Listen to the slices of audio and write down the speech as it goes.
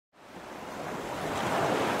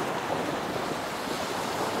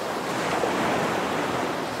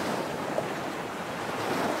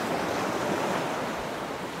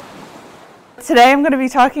Today I'm going to be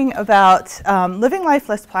talking about living life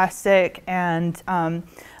less plastic and a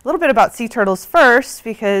little bit about sea turtles first,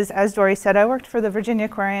 because as Dory said, I worked for the Virginia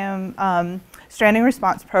Aquarium Stranding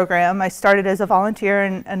response program. I started as a volunteer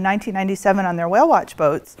in 1997 on their whale watch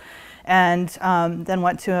boats, and then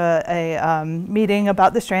went to a meeting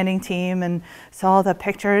about the stranding team and saw the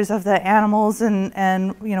pictures of the animals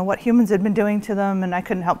and you know what humans had been doing to them, and I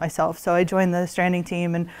couldn't help myself, so I joined the stranding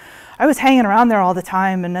team. And I was hanging around there all the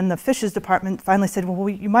time, and then the fishes department finally said, well,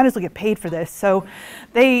 you might as well get paid for this. So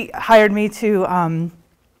they hired me to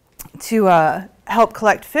help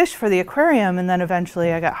collect fish for the aquarium, and then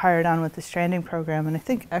eventually I got hired on with the stranding program. And I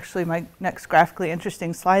think actually my next graphically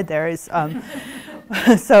interesting slide there is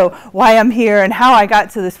so why I'm here and how I got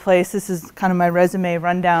to this place. This is kind of my resume,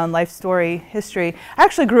 rundown, life story, history. I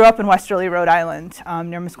actually grew up in Westerly, Rhode Island,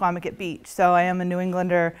 near Musquamacut Beach. So I am a New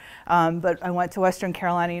Englander, but I went to Western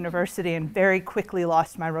Carolina University and very quickly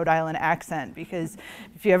lost my Rhode Island accent, because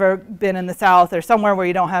if you've ever been in the South or somewhere where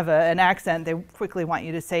you don't have an accent, they quickly want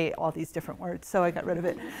you to say all these different words. So I got rid of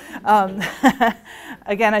it.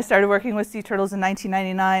 Again, I started working with sea turtles in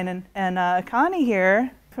 1999, and Connie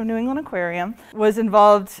here from New England Aquarium was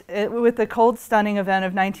involved with the cold stunning event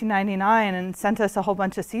of 1999 and sent us a whole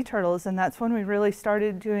bunch of sea turtles, and that's when we really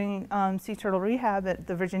started doing sea turtle rehab at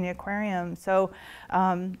the Virginia Aquarium. So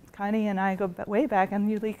Connie and I go way back, and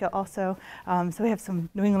Yulika also, so we have some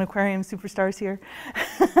New England Aquarium superstars here.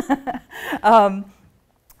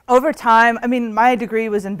 Over time, I mean, my degree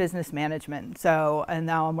was in business management, so, and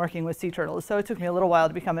now I'm working with sea turtles, so it took me a little while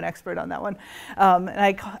to become an expert on that one. And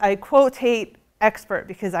I quotate expert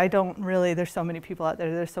because I don't really, there's so many people out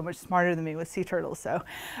there that are so much smarter than me with sea turtles, so,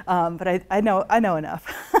 but I know enough.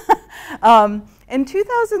 In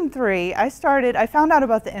 2003, I found out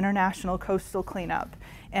about the International Coastal Cleanup,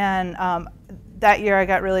 and that year I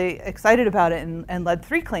got really excited about it and led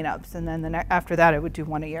 3 cleanups, and then after that I would do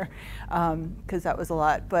 1 a year, because that was a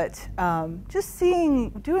lot. But just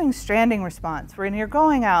doing stranding response, when you're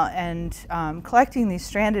going out and collecting these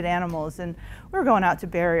stranded animals, and we're going out to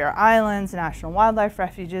barrier islands, national wildlife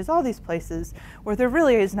refuges, all these places where there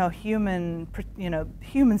really is no humans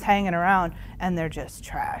hanging around, and they're just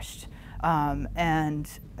trashed. And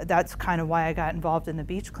that's kind of why I got involved in the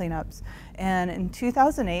beach cleanups. And in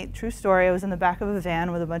 2008, true story, I was in the back of a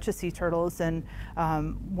van with a bunch of sea turtles, and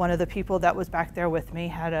one of the people that was back there with me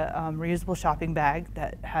had a reusable shopping bag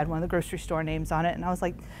that had one of the grocery store names on it, and I was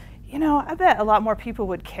like, you know, I bet a lot more people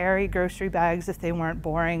would carry grocery bags if they weren't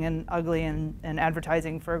boring and ugly and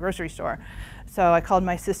advertising for a grocery store. So I called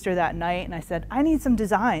my sister that night and I said, I need some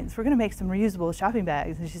designs. We're going to make some reusable shopping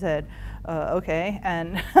bags. And she said, okay.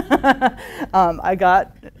 And I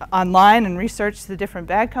got online and researched the different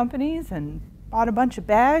bag companies and bought a bunch of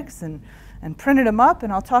bags and printed them up.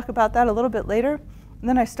 And I'll talk about that a little bit later. And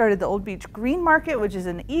then I started the Old Beach Green Market, which is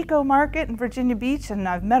an eco market in Virginia Beach, and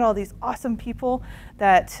I've met all these awesome people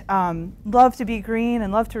that love to be green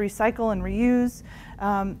and love to recycle and reuse.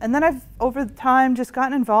 And then I've, over time, just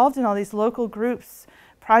gotten involved in all these local groups.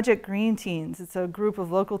 Project Green Teens, it's a group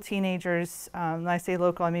of local teenagers, when I say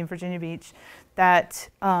local, I mean Virginia Beach, that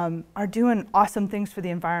are doing awesome things for the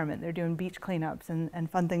environment. They're doing beach cleanups and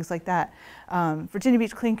fun things like that. Virginia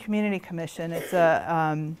Beach Clean Community Commission, it's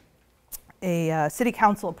a city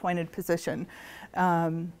council appointed position.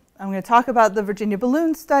 I'm going to talk about the Virginia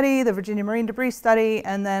Balloon Study, the Virginia Marine Debris Study,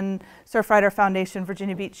 and then Surfrider Foundation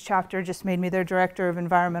Virginia Beach chapter just made me their Director of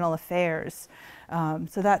Environmental Affairs.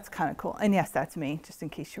 So that's kind of cool. And yes, that's me, just in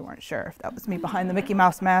case you weren't sure if that was me behind the Mickey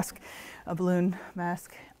Mouse mask, a balloon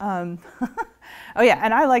mask. Oh yeah,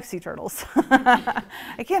 and I like sea turtles.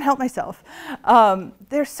 I can't help myself.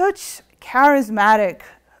 They're such charismatic,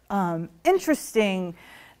 interesting,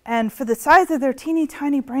 and for the size of their teeny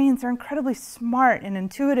tiny brains, they're incredibly smart and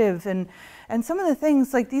intuitive. And some of the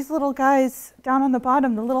things, like these little guys down on the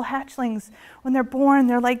bottom, the little hatchlings, when they're born,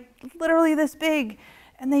 they're like literally this big.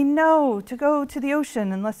 And they know to go to the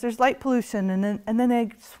ocean unless there's light pollution. And then they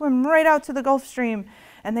swim right out to the Gulf Stream.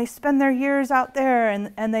 And they spend their years out there.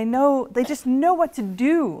 And they just know what to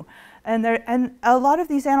do. And a lot of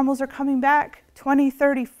these animals are coming back 20,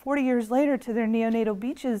 30, 40 years later to their neonatal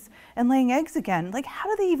beaches and laying eggs again. Like, how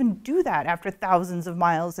do they even do that after thousands of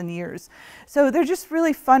miles and years? So they're just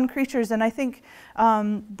really fun creatures, and I think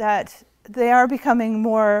that they are becoming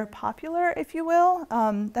more popular, if you will.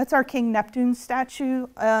 That's our King Neptune statue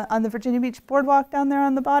on the Virginia Beach boardwalk down there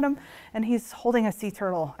on the bottom, and he's holding a sea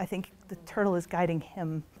turtle. I think the turtle is guiding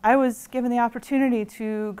him. I was given the opportunity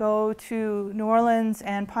to go to New Orleans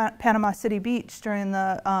and Panama City Beach during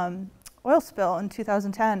the oil spill in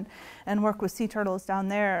 2010 and work with sea turtles down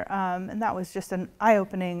there. And that was just an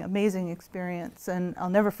eye-opening, amazing experience. And I'll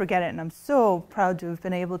never forget it. And I'm so proud to have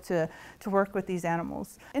been able to work with these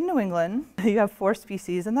animals. In New England, you have 4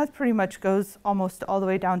 species, and that pretty much goes almost all the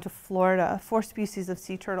way down to Florida. 4 species of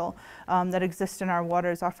sea turtle that exist in our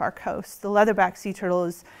waters off our coast. The leatherback sea turtle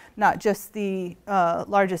is not just the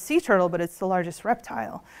largest sea turtle, but it's the largest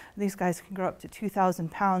reptile. These guys can grow up to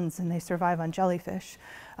 2,000 pounds and they survive on jellyfish.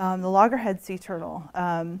 The loggerhead sea turtle,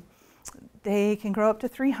 they can grow up to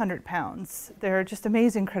 300 pounds. They're just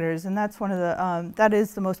amazing critters, and that's one of the, that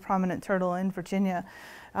is the most prominent turtle in Virginia.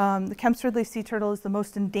 The Kemp's Ridley sea turtle is the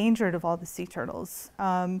most endangered of all the sea turtles.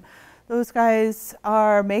 Those guys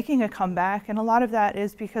are making a comeback, and a lot of that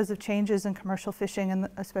is because of changes in commercial fishing, and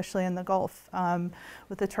especially in the Gulf,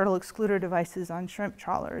 with the turtle excluder devices on shrimp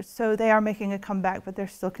trawlers. So they are making a comeback, but they're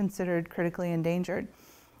still considered critically endangered.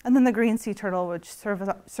 And then the green sea turtle, which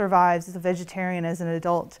survives as a vegetarian as an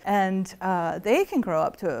adult. And they can grow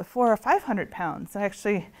up to 400 or 500 pounds. I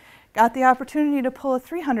actually got the opportunity to pull a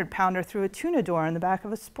 300-pounder through a tuna door in the back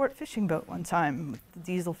of a sport fishing boat one time with the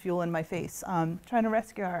diesel fuel in my face, trying to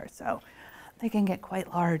rescue her. So they can get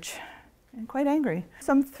quite large and quite angry.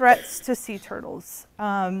 Some threats to sea turtles.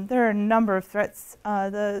 There are a number of threats.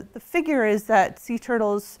 The figure is that sea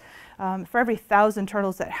turtles, for every 1,000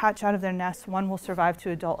 turtles that hatch out of their nests, 1 will survive to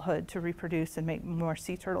adulthood to reproduce and make more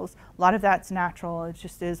sea turtles. A lot of that's natural. It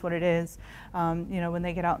just is what it is. You know, when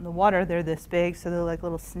they get out in the water, they're this big, so they're like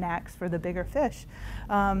little snacks for the bigger fish.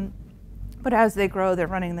 But as they grow, they're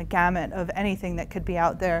running the gamut of anything that could be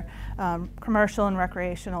out there, commercial and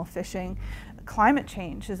recreational fishing. Climate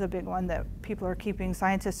change is a big one that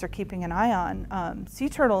scientists are keeping an eye on. Sea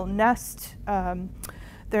turtle nest,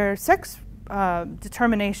 their sex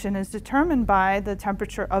determination is determined by the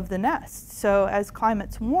temperature of the nest. So as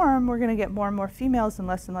climate's warm, we're going to get more and more females and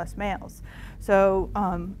less males. So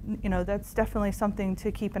you know, that's definitely something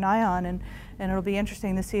to keep an eye on, and it'll be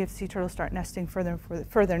interesting to see if sea turtles start nesting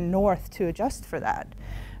further north to adjust for that.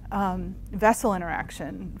 Vessel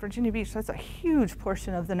interaction. Virginia Beach, that's a huge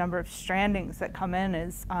portion of the number of strandings that come in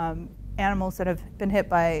is animals that have been hit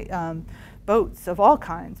by boats of all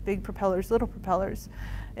kinds, big propellers, little propellers.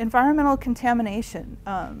 Environmental contamination,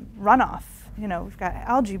 runoff. You know, we've got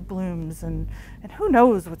algae blooms and who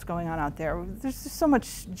knows what's going on out there. There's just so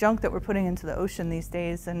much junk that we're putting into the ocean these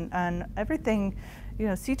days, and everything, you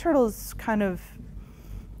know, sea turtles kind of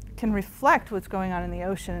can reflect what's going on in the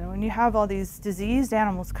ocean. And when you have all these diseased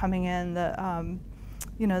animals coming in,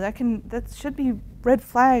 you know, that should be red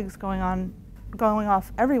flags going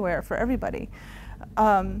off everywhere for everybody.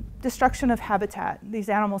 Destruction of habitat. These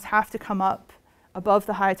animals have to come up above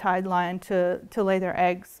the high tide line to lay their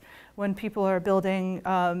eggs. When people are building,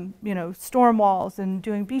 you know, storm walls and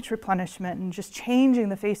doing beach replenishment and just changing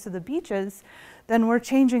the face of the beaches, then we're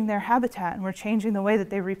changing their habitat and we're changing the way that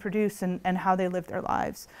they reproduce and how they live their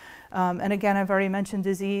lives. And again, I've already mentioned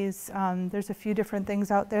disease. There's a few different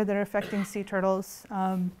things out there that are affecting sea turtles,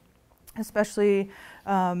 especially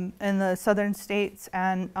in the southern states,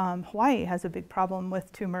 and Hawaii has a big problem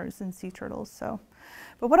with tumors in sea turtles. So.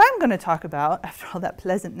 But what I'm going to talk about, after all that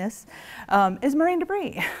pleasantness, is marine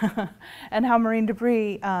debris and how marine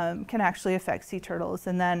debris can actually affect sea turtles,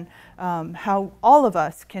 and then how all of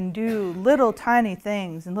us can do little tiny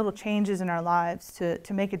things and little changes in our lives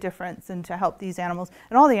to make a difference and to help these animals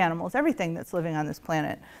and all the animals, everything that's living on this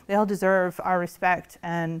planet. They all deserve our respect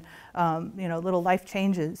and you know, little life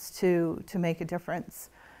changes to make a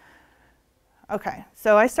difference. Okay,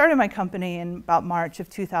 so I started my company in about March of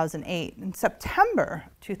 2008. In September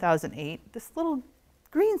 2008, this little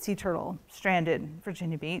green sea turtle stranded in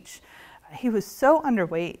Virginia Beach. He was so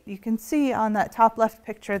underweight. You can see on that top left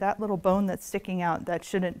picture, that little bone that's sticking out, that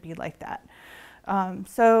shouldn't be like that.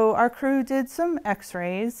 So our crew did some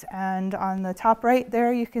x-rays, and on the top right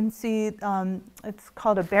there you can see it's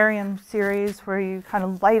called a barium series, where you kind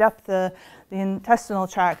of light up the intestinal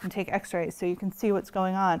tract and take x-rays so you can see what's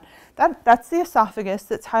going on. That's the esophagus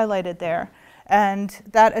that's highlighted there, and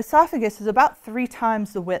that esophagus is about 3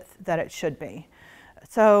 times the width that it should be.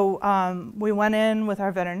 So we went in with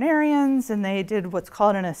our veterinarians and they did what's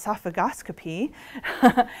called an esophagoscopy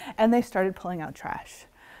and they started pulling out trash.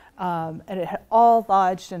 And it had all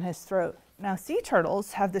lodged in his throat. Now, sea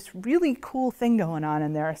turtles have this really cool thing going on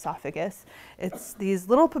in their esophagus. It's these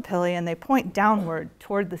little papillae, and they point downward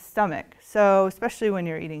toward the stomach. So especially when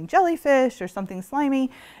you're eating jellyfish or something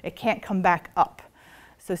slimy, it can't come back up.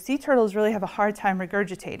 So sea turtles really have a hard time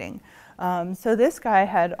regurgitating. So this guy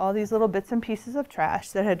had all these little bits and pieces of trash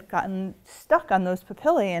that had gotten stuck on those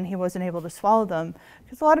papillae, and he wasn't able to swallow them,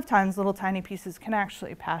 because a lot of times little tiny pieces can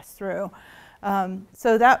actually pass through.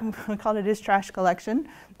 So that, we called it his trash collection.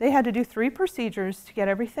 They had to do 3 procedures to get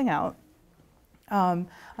everything out. On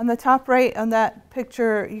the top right on that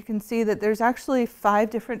picture, you can see that there's actually 5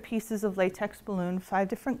 different pieces of latex balloon, 5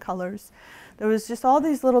 different colors. There was just all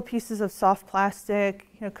these little pieces of soft plastic,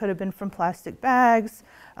 could have been from plastic bags,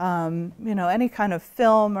 any kind of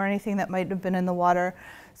film or anything that might have been in the water,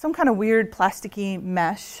 some kind of weird plasticky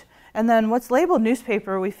mesh. And then what's labeled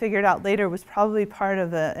newspaper, we figured out later, was probably part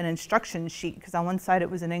of an instruction sheet, because on one side it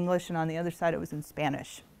was in English and on the other side it was in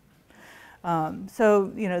Spanish.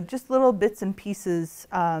 So, just little bits and pieces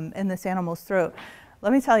in this animal's throat.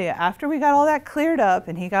 Let me tell you, after we got all that cleared up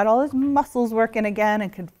and he got all his muscles working again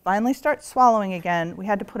and could finally start swallowing again, we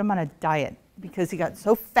had to put him on a diet because he got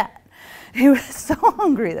so fat. He was so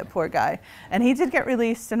hungry, that poor guy. And he did get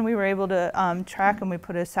released, and we were able to track him. We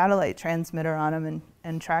put a satellite transmitter on him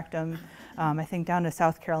and tracked him, I think, down to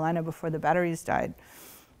South Carolina before the batteries died.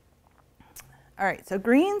 All right, so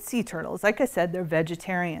green sea turtles, like I said, they're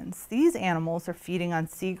vegetarians. These animals are feeding on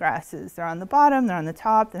seagrasses. They're on the bottom, they're on the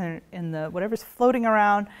top, they're in the whatever's floating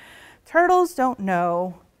around. Turtles don't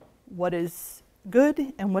know what is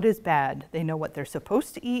good and what is bad. They know what they're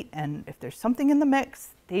supposed to eat, and if there's something in the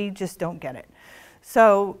mix, they just don't get it.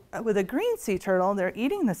 So with a green sea turtle, they're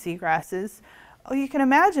eating the seagrasses. Oh, you can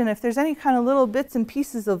imagine if there's any kind of little bits and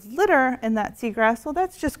pieces of litter in that seagrass, well,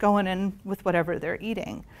 that's just going in with whatever they're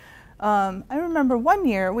eating. I remember one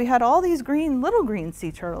year we had all these little green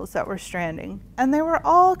sea turtles that were stranding, and they were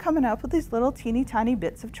all coming up with these little teeny tiny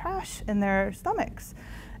bits of trash in their stomachs.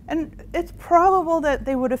 And it's probable that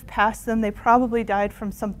they would have passed them. They probably died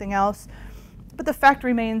from something else. But the fact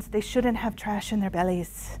remains, they shouldn't have trash in their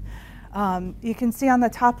bellies. You can see on the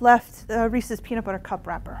top left, Reese's peanut butter cup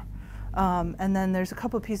wrapper. And then there's a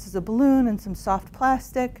couple pieces of balloon and some soft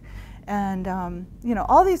plastic. And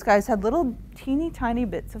all these guys had little teeny tiny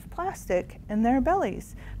bits of plastic in their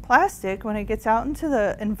bellies. Plastic, when it gets out into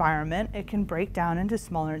the environment, it can break down into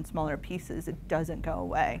smaller and smaller pieces. It doesn't go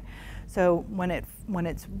away. So when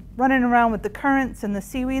it's running around with the currents and the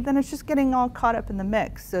seaweed, then it's just getting all caught up in the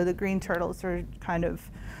mix. So the green turtles are kind of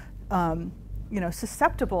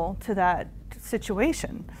susceptible to that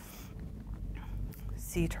situation.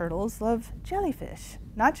 Sea turtles love jellyfish,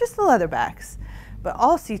 not just the leatherbacks. But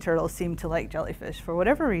all sea turtles seem to like jellyfish for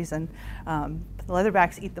whatever reason. The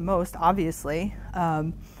leatherbacks eat the most, obviously.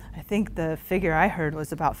 I think the figure I heard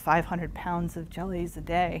was about 500 pounds of jellies a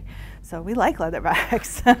day. So we like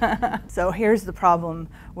leatherbacks. So here's the problem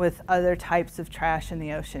with other types of trash in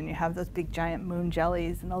the ocean. You have those big giant moon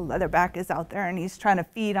jellies, and the leatherback is out there and he's trying to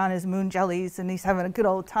feed on his moon jellies and he's having a good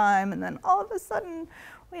old time, and then all of a sudden,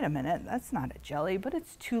 wait a minute, that's not a jelly, but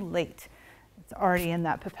it's too late. It's already in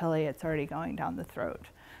that papillae, it's already going down the throat.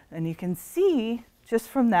 And you can see just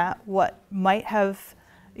from that what might have,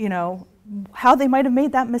 how they might have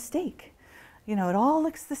made that mistake. It all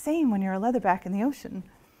looks the same when you're a leatherback in the ocean,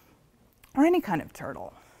 or any kind of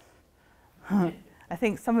turtle. I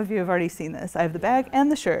think some of you have already seen this. I have the bag and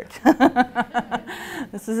the shirt.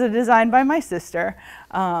 This is a design by my sister.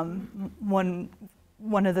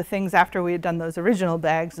 One of the things after we had done those original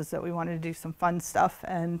bags is that we wanted to do some fun stuff,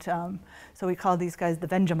 and so we called these guys the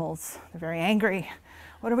Vengemals. They're very angry.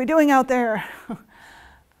 What are we doing out there?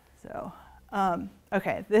 So,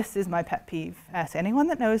 okay, this is my pet peeve. Ask anyone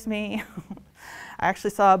that knows me. I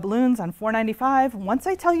actually saw balloons on 495. Once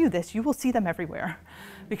I tell you this, you will see them everywhere.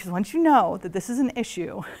 Because once you know that this is an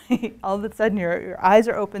issue, all of a sudden your eyes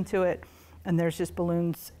are open to it, and there's just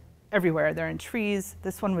balloons everywhere. They're in trees.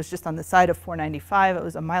 This one was just on the side of 495. It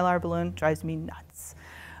was a mylar balloon. Drives me nuts.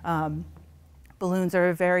 Balloons are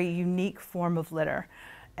a very unique form of litter.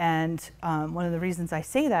 And one of the reasons I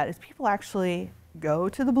say that is people actually go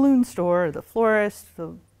to the balloon store, or the florist,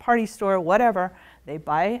 the party store, whatever. They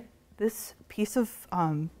buy this piece of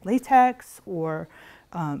latex or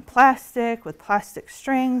plastic with plastic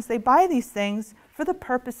strings. They buy these things for the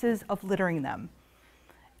purposes of littering them.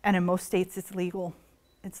 And in most states, it's legal.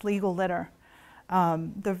 It's legal litter.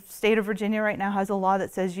 The state of Virginia right now has a law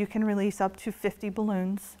that says you can release up to 50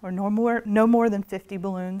 balloons, or no more than 50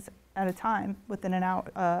 balloons at a time within an hour,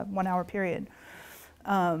 1 hour period.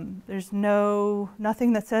 There's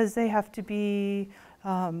nothing that says they have to be,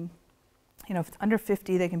 if it's under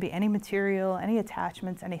 50, they can be any material, any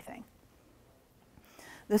attachments, anything.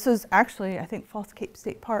 This is actually, I think, False Cape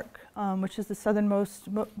State Park, which is the southernmost,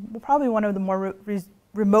 probably one of the more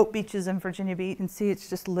remote beaches in Virginia Beach. You can see it's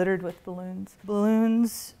just littered with balloons.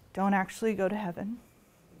 Balloons don't actually go to heaven.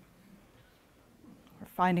 We're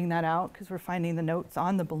finding that out because we're finding the notes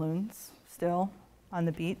on the balloons still on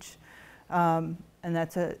the beach. And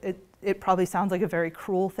that's it probably sounds like a very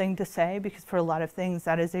cruel thing to say, because for a lot of things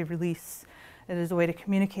that is a release It is a way to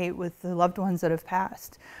communicate with the loved ones that have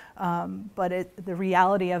passed. But the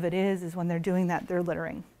reality of it is when they're doing that, they're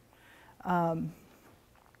littering. All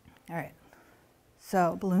right,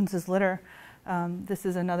 so balloons as litter. This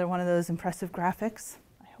is another one of those impressive graphics,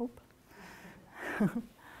 I hope.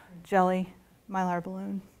 Jelly, mylar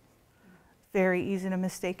balloon. Very easy to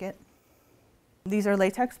mistake it. These are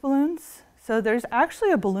latex balloons. So there's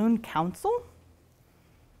actually a balloon council.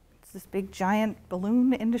 It's this big giant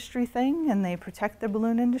balloon industry thing, and they protect the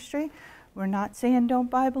balloon industry. We're not saying don't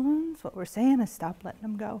buy balloons. What we're saying is stop letting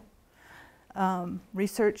them go.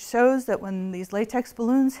 Research shows that when these latex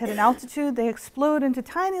balloons hit an altitude, they explode into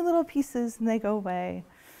tiny little pieces and they go away.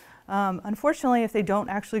 Unfortunately, if they don't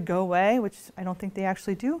actually go away, which I don't think they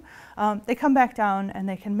actually do, they come back down and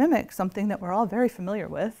they can mimic something that we're all very familiar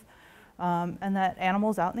with, and that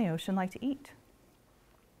animals out in the ocean like to eat.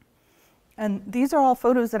 And these are all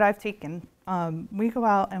photos that I've taken. We go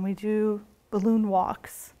out and we do balloon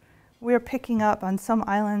walks. We're picking up on some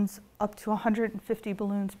islands up to 150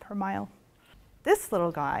 balloons per mile. This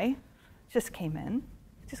little guy just came in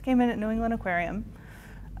at New England Aquarium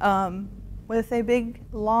with a big,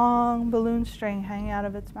 long balloon string hanging out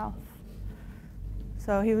of its mouth.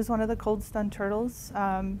 So he was one of the cold-stunned turtles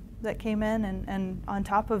that came in, and on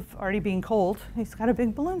top of already being cold, he's got a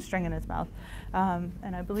big balloon string in his mouth.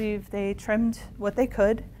 And I believe they trimmed what they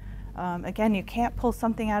could. Again, you can't pull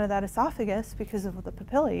something out of that esophagus because of the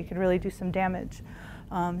papillae. You could really do some damage.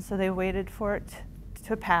 So they waited for it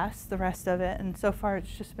to pass, the rest of it, and so far it's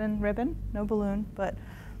just been ribbon, no balloon. But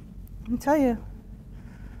I can tell you,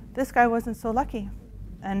 this guy wasn't so lucky.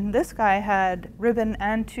 And this guy had ribbon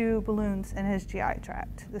and 2 balloons in his GI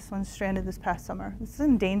tract. This one's stranded this past summer. This is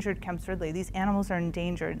endangered Kemp's-Ridley. These animals are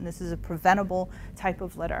endangered, and this is a preventable type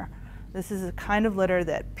of litter. This is a kind of litter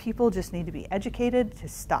that people just need to be educated to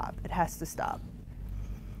stop. It has to stop.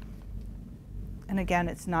 And again,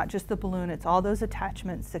 it's not just the balloon, it's all those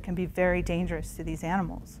attachments that can be very dangerous to these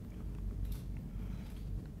animals.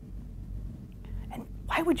 And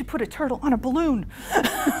why would you put a turtle on a balloon?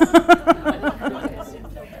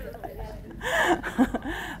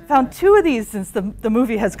 Found 2 of these since the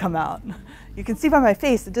movie has come out. You can see by my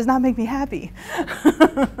face, it does not make me happy.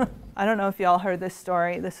 I don't know if you all heard this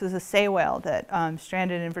story. This was a sei whale that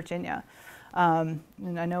stranded in Virginia.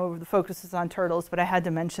 And I know the focus is on turtles, but I had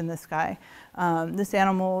to mention this guy. This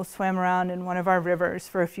animal swam around in one of our rivers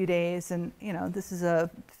for a few days, and you know, this is a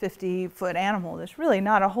 50-foot animal. There's really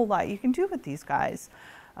not a whole lot you can do with these guys,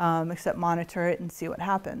 except monitor it and see what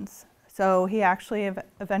happens. So he actually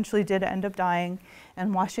eventually did end up dying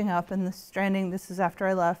and washing up, and the Stranding, this is after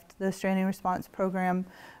I left, the Stranding Response Program,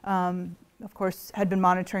 of course, had been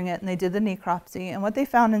monitoring it, and they did the necropsy, and what they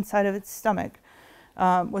found inside of its stomach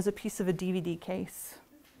was a piece of a DVD case.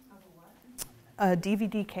 A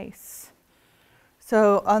DVD case.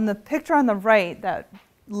 So on the picture on the right, that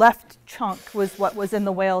left chunk was what was in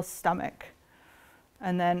the whale's stomach.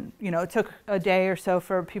 And then, you know, it took a day or so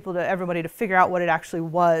for everybody to figure out what it actually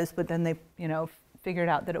was, but then they, you know, figured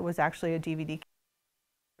out that it was actually a DVD case.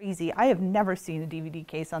 Crazy. I have never seen a DVD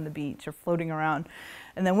case on the beach or floating around.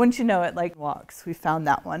 And then wouldn't you know it, like walks, we found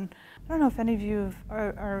that one. I don't know if any of you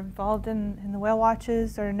are involved in the whale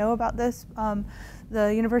watches or know about this.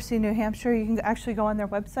 The University of New Hampshire, you can actually go on their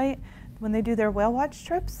website. When they do their whale watch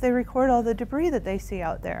trips, they record all the debris that they see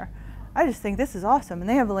out there. I just think this is awesome. And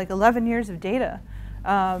they have like 11 years of data.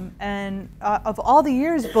 Of all the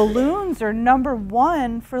years, balloons are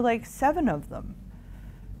 #1 for like 7 of them.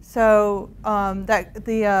 So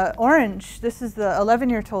the orange, this is the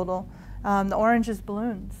 11-year total. The orange is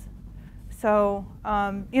balloons. So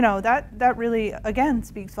you know, that really again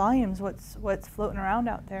speaks volumes. What's floating around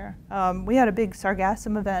out there. We had a big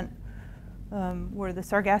sargassum event where the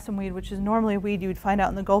sargassum weed, which is normally a weed you would find out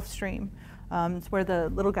in the Gulf Stream, it's where the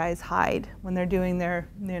little guys hide when they're doing their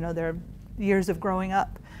years of growing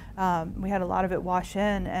up. We had a lot of it wash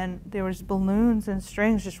in, and there was balloons and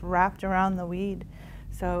strings just wrapped around the weed.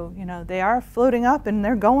 So, you know, they are floating up and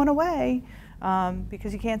they're going away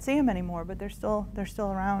because you can't see them anymore, but they're still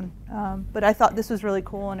around. But I thought this was really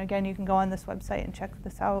cool, and again, you can go on this website and check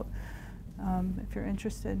this out if you're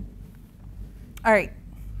interested. All right,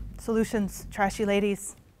 solutions, trashy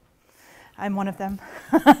ladies. I'm one of them.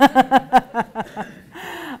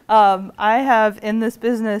 I have, in this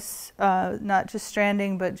business, not just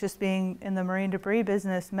stranding, but just being in the marine debris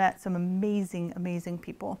business, met some amazing, amazing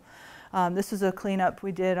people. This was a cleanup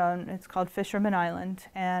we did on, it's called Fisherman Island,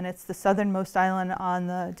 and it's the southernmost island on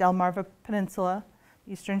the Delmarva Peninsula,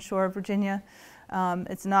 eastern shore of Virginia.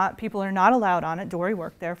 People are not allowed on it. Dory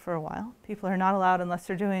worked there for a while. People are not allowed unless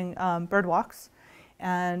they're doing bird walks,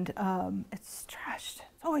 and it's trashed.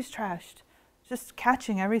 It's always trashed. just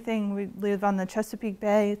catching everything. We live on the Chesapeake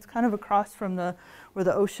Bay. It's kind of across from where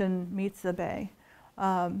the ocean meets the bay.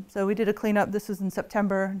 So we did a cleanup. This was in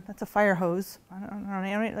September. That's a fire hose.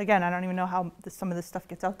 Again, I don't even know how some of this stuff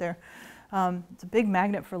gets out there. It's a big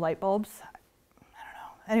magnet for light bulbs.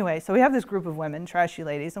 Anyway, so we have this group of women, trashy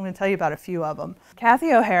ladies. I'm going to tell you about a few of them.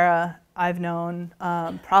 Kathy O'Hara, I've known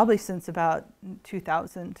probably since about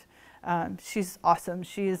 2000. She's awesome.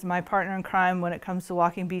 She is my partner in crime when it comes to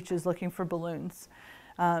walking beaches looking for balloons.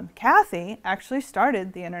 Kathy actually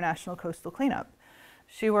started the International Coastal Cleanup.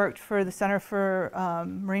 She worked for the Center for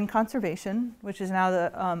Marine Conservation, which is now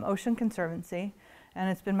the Ocean Conservancy. And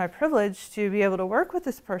it's been my privilege to be able to work with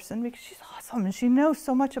this person because she's awesome and she knows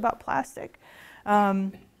so much about plastic.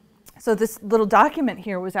 So this little document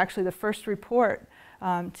here was actually the first report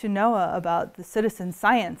to NOAA about the citizen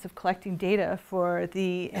science of collecting data for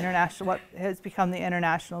the international, what has become the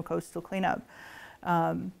International Coastal Cleanup.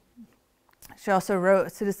 She also wrote A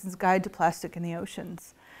Citizen's Guide to Plastic in the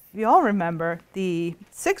Oceans. You all remember the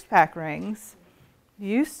six-pack rings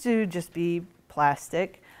used to just be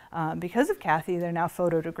plastic. Because of Kathy, they're now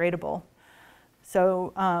photodegradable.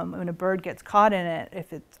 So when a bird gets caught in it,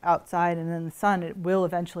 if it's outside and in the sun, it will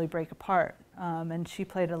eventually break apart. And she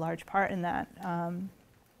played a large part in that.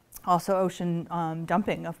 Also ocean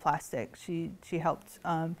dumping of plastic. She helped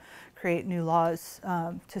create new laws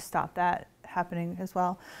to stop that happening as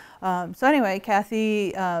well. So anyway,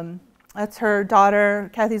 Kathy, that's her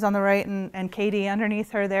daughter. Kathy's on the right and Katie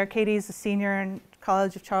underneath her there. Katie's a senior in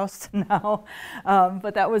College of Charleston now,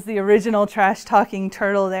 but that was the original trash talking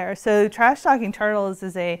turtle there. So trash talking turtles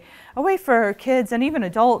is a way for kids and even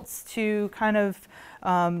adults to kind of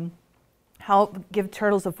help give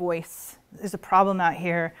turtles a voice. There's a problem out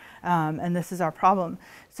here, and this is our problem.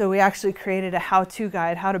 So we actually created a how-to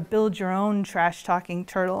guide, how to build your own trash talking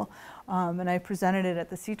turtle, and I presented it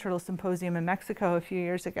at the Sea Turtle Symposium in Mexico a few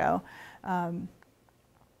years ago.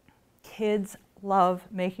 Kids love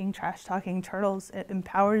making trash talking turtles. It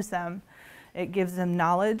empowers them. It gives them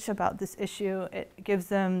knowledge about this issue. It gives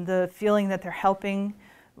them the feeling that they're helping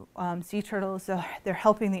sea turtles, they're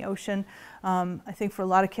helping the ocean. I think for a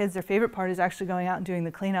lot of kids, their favorite part is actually going out and doing the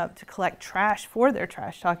cleanup to collect trash for their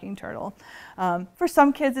trash talking turtle. For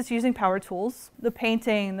some kids, it's using power tools, the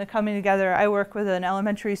painting, the coming together. I work with an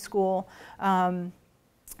elementary school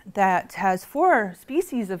that has 4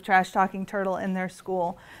 species of trash talking turtle in their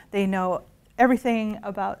school. They know everything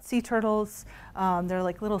about sea turtles. They're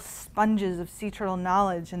like little sponges of sea turtle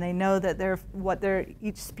knowledge, and they know that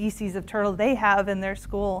each species of turtle they have in their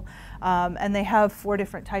school. And they have 4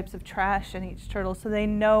 different types of trash in each turtle, so they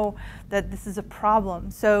know that this is a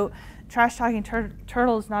problem. So trash talking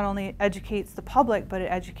turtles not only educates the public, but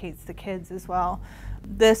it educates the kids as well.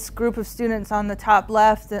 This group of students on the top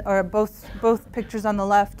left, or both pictures on the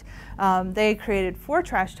left, they created 4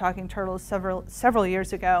 trash talking turtles several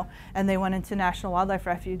years ago, and they went into National Wildlife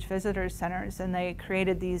Refuge visitors centers, and they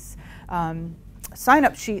created these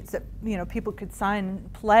sign-up sheets that people could sign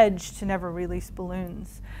and pledge to never release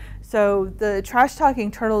balloons. So the Trash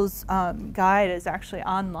Talking Turtles guide is actually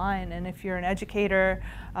online, and if you're an educator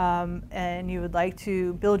and you would like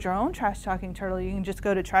to build your own trash talking turtle, you can just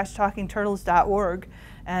go to trashtalkingturtles.org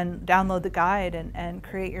and download the guide and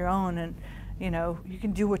create your own, and you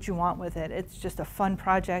can do what you want with it. It's just a fun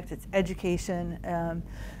project. It's education.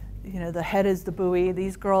 The head is the buoy.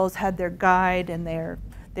 These girls had their guide, and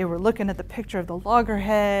they were looking at the picture of the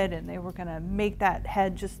loggerhead, and they were going to make that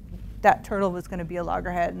head that turtle was going to be a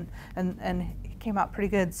loggerhead, and it came out pretty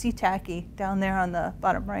good. Sea tacky down there on the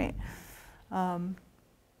bottom right.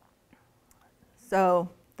 So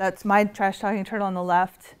that's my trash talking turtle on the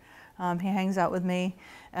left. He hangs out with me.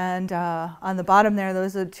 And on the bottom there,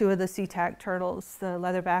 those are 2 of the sea tack turtles, the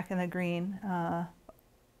leatherback and the green.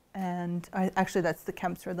 Actually, that's the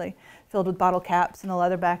Kemp's Ridley, filled with bottle caps, and the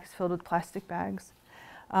leatherback is filled with plastic bags.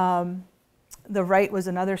 The right was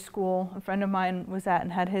another school a friend of mine was at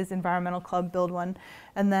and had his environmental club build one.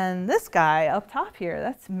 And then this guy up top here,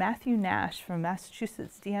 that's Matthew Nash from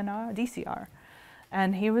Massachusetts DCR.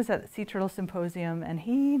 And he was at the Sea Turtle Symposium, and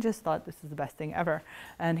he just thought this is the best thing ever.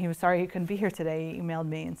 And he was sorry he couldn't be here today. He emailed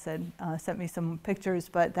me and said, sent me some pictures,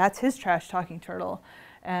 but that's his trash talking turtle.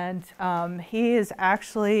 And he is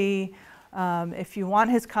actually, if you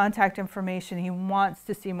want his contact information, he wants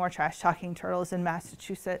to see more trash talking turtles in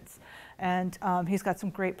Massachusetts. And he's got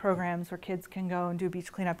some great programs where kids can go and do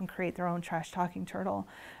beach cleanup and create their own trash talking turtle.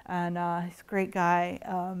 And he's a great guy,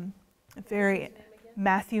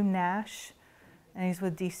 Matthew Nash. And he's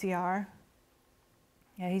with DCR.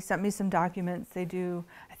 Yeah, he sent me some documents. They do,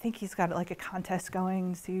 I think he's got like a contest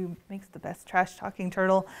going to see who makes the best trash talking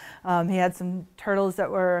turtle. He had some turtles that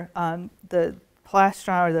were, the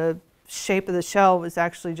plastron, or the shape of the shell was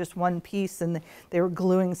actually just one piece, and they were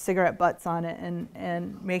gluing cigarette butts on it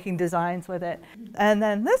and making designs with it. And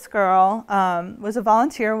then this girl was a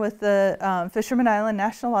volunteer with the Fisherman Island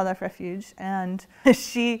National Wildlife Refuge, and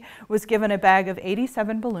she was given a bag of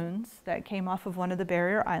 87 balloons that came off of one of the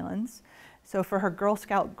barrier islands. So for her Girl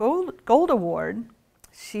Scout Gold Award,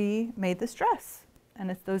 she made this dress,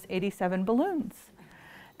 and it's those 87 balloons.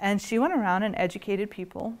 And she went around and educated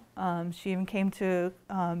people. She even came to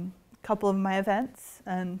couple of my events,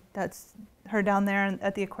 and that's her down there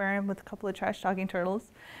at the aquarium with a couple of trash talking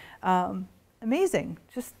turtles. Amazing,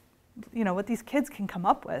 just what these kids can come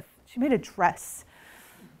up with. She made a dress.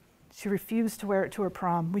 She refused to wear it to her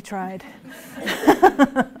prom. We tried.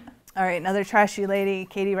 All right, another trashy lady,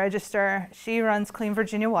 Katie Register. She runs Clean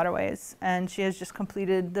Virginia Waterways, and she has just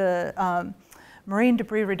completed the marine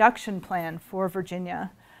debris reduction plan for Virginia.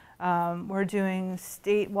 We're doing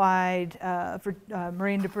statewide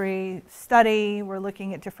marine debris study. We're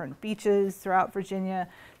looking at different beaches throughout Virginia,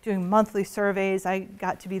 doing monthly surveys. I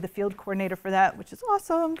got to be the field coordinator for that, which is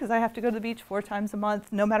awesome because I have to go to the beach 4 times a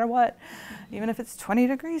month, no matter what, even if it's 20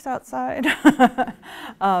 degrees outside,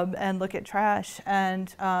 and look at trash.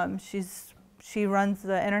 And she runs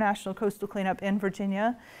the International Coastal Cleanup in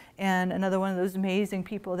Virginia, and another one of those amazing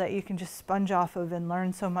people that you can just sponge off of and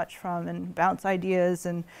learn so much from and bounce ideas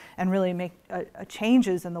and really make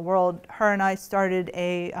changes in the world. Her and I started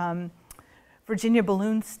a Virginia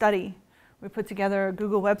balloon study. We put together a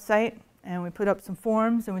Google website, and we put up some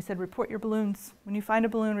forms, and we said, report your balloons. When you find a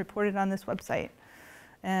balloon, report it on this website.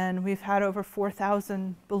 And we've had over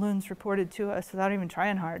 4,000 balloons reported to us without even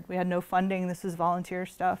trying hard. We had no funding. This is volunteer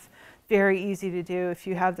stuff. Very easy to do if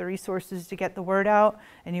you have the resources to get the word out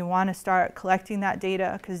and you want to start collecting that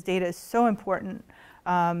data, because data is so important.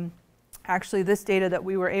 Actually, this data that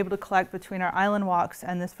we were able to collect between our island walks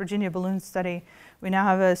and this Virginia balloon study, we now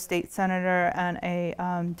have a state senator and a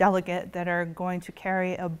delegate that are going to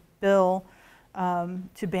carry a bill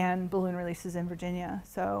to ban balloon releases in Virginia.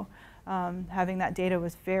 So having that data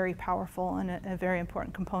was very powerful and a very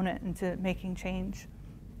important component into making change.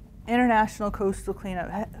 International coastal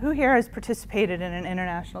cleanup. Who here has participated in an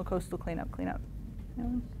international coastal cleanup?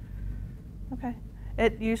 Anyone? Okay.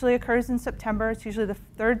 It usually occurs in September. It's usually the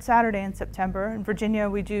 3rd Saturday in September. In Virginia,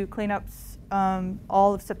 we do cleanups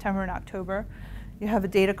all of September and October. You have a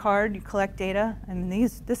data card, you collect data, and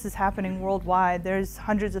this is happening worldwide. There's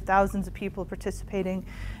hundreds of thousands of people participating,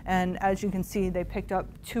 and as you can see, they picked up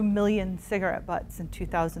 2 million cigarette butts in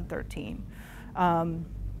 2013.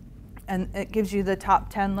 And it gives you the top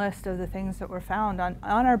 10 list of the things that were found on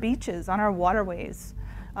our beaches, on our waterways.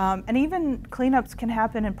 And even cleanups can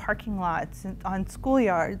happen in parking lots, on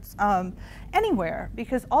schoolyards, anywhere,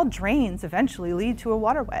 because all drains eventually lead to a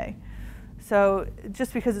waterway. So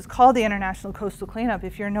just because it's called the International Coastal Cleanup,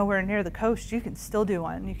 if you're nowhere near the coast, you can still do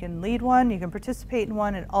one. You can lead one, you can participate in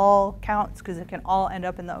one, it all counts because it can all end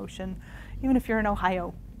up in the ocean. Even if you're in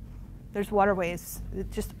Ohio, there's waterways.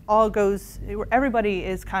 It just all goes, everybody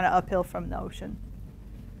is kind of uphill from the ocean.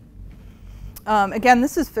 Again,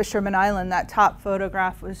 this is Fisherman Island. That top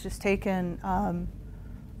photograph was just taken,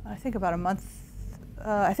 I think about a month,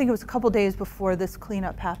 I think it was a couple days before this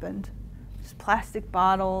cleanup happened. Just plastic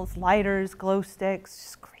bottles, lighters, glow sticks,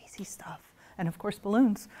 just crazy stuff. And of course,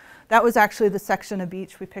 balloons. That was actually the section of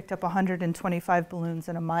beach. We picked up 125 balloons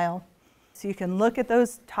in a mile. So you can look at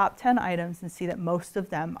those top 10 items and see that most of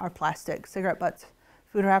them are plastic. Cigarette butts,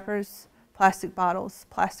 food wrappers, plastic bottles,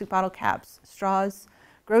 plastic bottle caps, straws,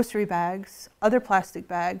 grocery bags, other plastic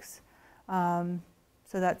bags. So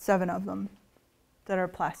that's 7 of them that are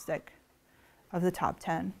plastic of the top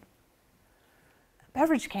 10.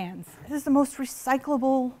 Beverage cans. This is the most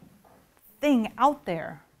recyclable thing out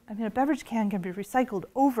there. I mean, a beverage can be recycled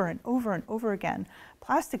over and over and over again.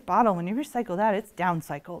 Plastic bottle, when you recycle that, it's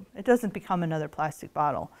downcycled. It doesn't become another plastic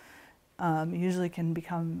bottle. It usually can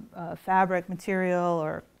become fabric material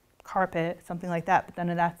or carpet, something like that, but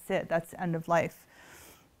then that's it. That's the end of life.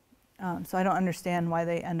 So I don't understand why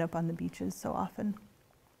they end up on the beaches so often.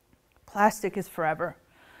 Plastic is forever,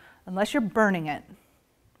 unless you're burning it,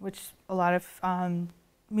 which a lot of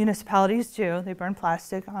municipalities do. They burn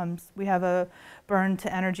plastic. We have a burn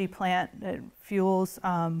to energy plant that fuels,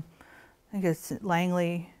 I think it's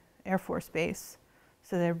Langley Air Force Base.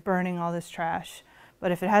 So they're burning all this trash.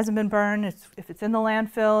 But if it hasn't been burned, if it's in the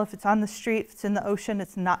landfill, if it's on the street, if it's in the ocean,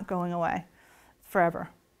 it's not going away forever.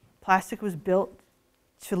 Plastic was built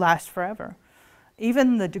to last forever.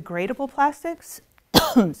 Even the degradable plastics,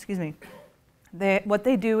 excuse me, what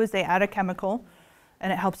they do is they add a chemical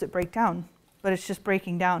and it helps it break down. But it's just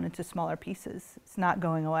breaking down into smaller pieces. It's not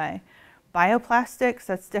going away. Bioplastics,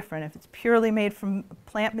 that's different. If it's purely made from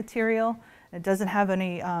plant material, it doesn't have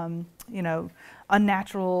any, you know,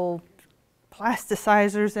 unnatural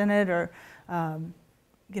plasticizers in it, or,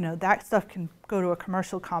 you know, that stuff can go to a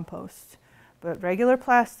commercial compost. But regular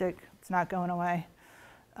plastic, it's not going away.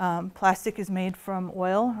 Plastic is made from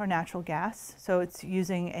oil or natural gas, so it's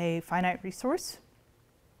using a finite resource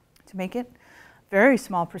to make it. Very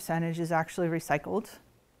small percentage is actually recycled.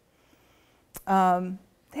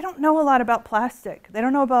 They don't know a lot about plastic. They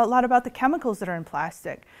don't know a lot about the chemicals that are in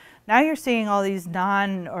plastic. Now you're seeing all these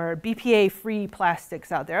non- or BPA-free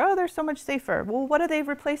plastics out there. Oh, they're so much safer. Well, what are they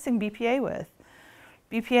replacing BPA with?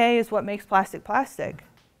 BPA is what makes plastic plastic.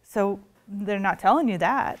 So they're not telling you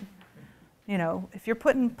that. You know, if you're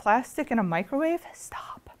putting plastic in a microwave,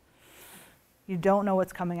 stop. You don't know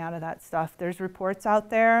what's coming out of that stuff. There's reports out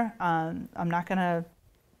there. I'm not going to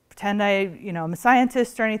pretend I'm a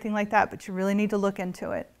scientist or anything like that, but you really need to look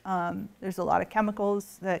into it. There's a lot of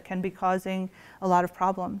chemicals that can be causing a lot of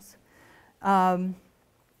problems. The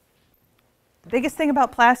biggest thing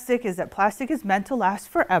about plastic is that plastic is meant to last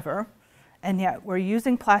forever, and yet we're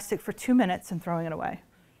using plastic for 2 minutes and throwing it away.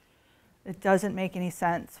 It doesn't make any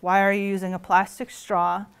sense. Why are you using a plastic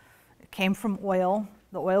straw? It came from oil.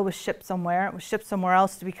 The oil was shipped somewhere. It was shipped somewhere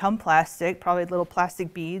else to become plastic, probably little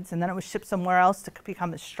plastic beads, and then it was shipped somewhere else to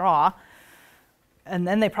become a straw. And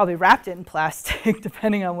then they probably wrapped it in plastic,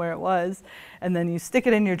 depending on where it was. And then you stick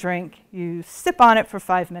it in your drink, you sip on it for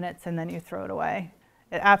 5 minutes, and then you throw it away.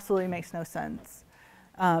 It absolutely makes no sense.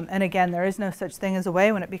 And again, there is no such thing as a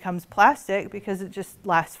way when it becomes plastic, because it just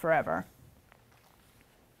lasts forever.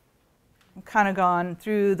 I've kind of gone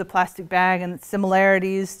through the plastic bag and its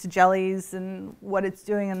similarities to jellies and what it's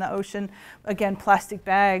doing in the ocean. Again, plastic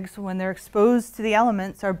bags, when they're exposed to the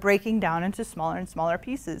elements, are breaking down into smaller and smaller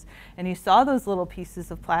pieces. And you saw those little pieces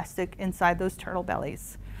of plastic inside those turtle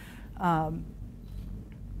bellies. 1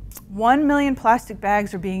 million plastic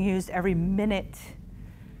bags are being used every minute.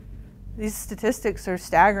 These statistics are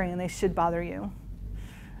staggering, and they should bother you.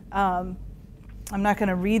 I'm not going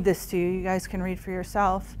to read this to you. You guys can read for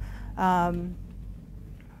yourself.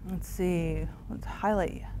 Let's see, let's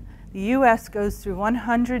highlight. The US goes through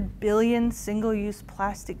 100 billion single-use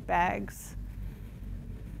plastic bags.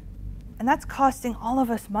 And that's costing all of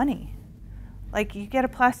us money. Like, you get a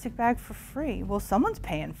plastic bag for free. Well, someone's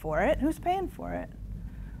paying for it. Who's paying for it?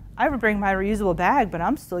 I would bring my reusable bag, but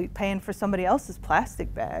I'm still paying for somebody else's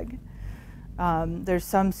plastic bag. There's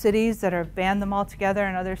some cities that have banned them altogether,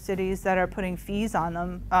 and other cities that are putting fees on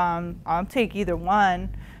them. I'll take either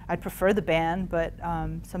one. I'd prefer the ban, but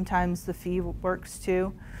sometimes the fee works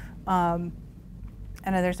too. And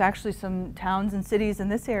there's actually some towns and cities in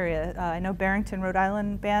this area. I know Barrington, Rhode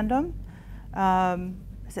Island banned them.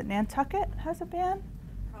 Is it Nantucket has a ban?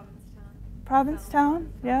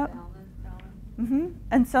 Provincetown, yeah.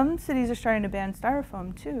 And some cities are starting to ban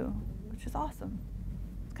styrofoam too, which is awesome.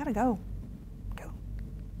 It's gotta go.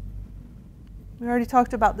 We already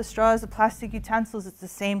talked about the straws, the plastic utensils. It's the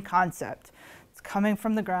same concept. It's coming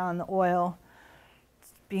from the ground, the oil.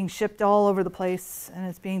 It's being shipped all over the place, and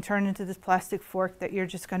it's being turned into this plastic fork that you're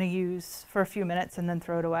just going to use for a few minutes and then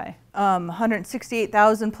throw it away.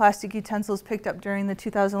 168,000 plastic utensils picked up during the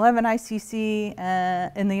 2011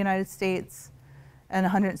 ICC in the United States, and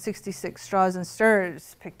 166 straws and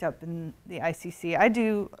stirrers picked up in the ICC. I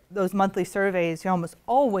do those monthly surveys. You almost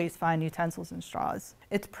always find utensils and straws.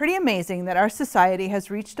 It's pretty amazing that our society has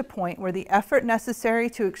reached a point where the effort necessary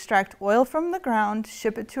to extract oil from the ground,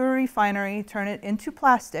 ship it to a refinery, turn it into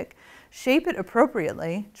plastic, shape it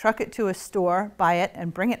appropriately, truck it to a store, buy it,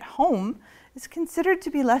 and bring it home is considered to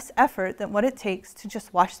be less effort than what it takes to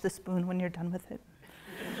just wash the spoon when you're done with it.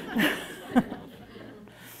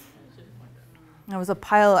 There was a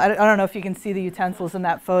pile, I don't know if you can see the utensils in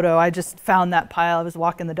that photo. I just found that pile. I was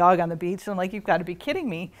walking the dog on the beach, and I'm like, you've got to be kidding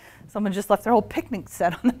me. Someone just left their whole picnic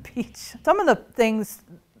set on the beach. Some of the things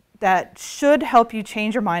that should help you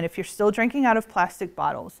change your mind if you're still drinking out of plastic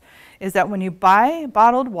bottles is that when you buy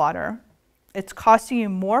bottled water, it's costing you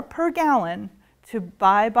more per gallon to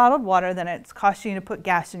buy bottled water than it's costing you to put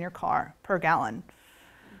gas in your car per gallon,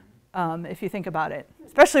 if you think about it.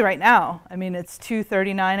 Especially right now. I mean, it's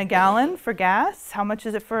 $2.39 a gallon for gas. How much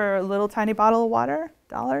is it for a little tiny bottle of water?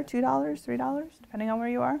 $1, $2, $3, depending on where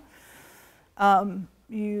you are.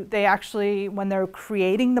 They actually, when they're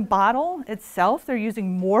creating the bottle itself, they're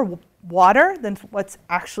using more water than what's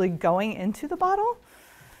actually going into the bottle.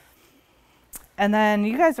 And then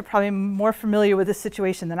you guys are probably more familiar with this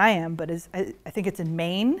situation than I am, but I think it's in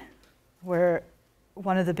Maine, where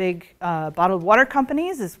one of the big bottled water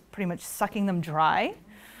companies is pretty much sucking them dry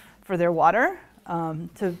for their water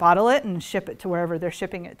to bottle it and ship it to wherever they're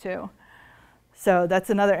shipping it to. So that's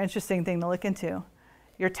another interesting thing to look into.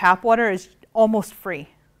 Your tap water is almost free.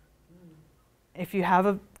 If you have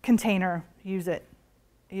a container, use it.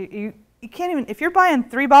 You can't even, if you're buying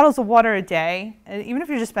 3 bottles of water a day, and even if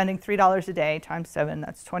you're just spending $3 a day times 7,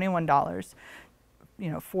 that's $21.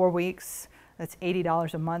 4 weeks, that's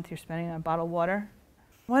 $80 a month you're spending on bottled water.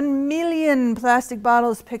 1 million plastic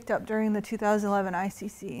bottles picked up during the 2011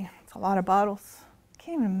 ICC. It's a lot of bottles. I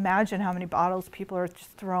can't even imagine how many bottles people are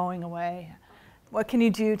just throwing away. What can you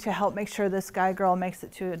do to help make sure this guy, girl makes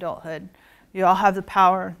it to adulthood? You all have the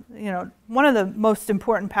power. One of the most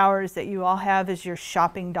important powers that you all have is your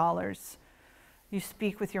shopping dollars. You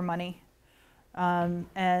speak with your money.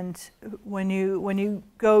 And when you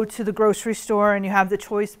go to the grocery store and you have the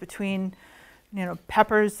choice between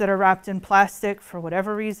peppers that are wrapped in plastic for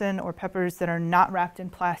whatever reason or peppers that are not wrapped in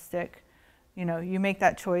plastic, you make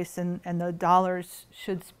that choice, and the dollars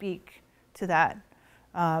should speak to that.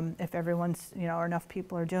 If everyone's, or enough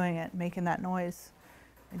people are doing it, making that noise.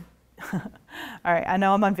 All right, I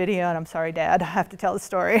know I'm on video, and I'm sorry, Dad, I have to tell the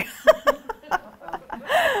story.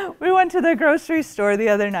 We went to the grocery store the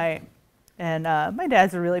other night, and my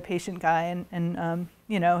dad's a really patient guy, and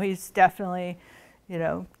he's definitely,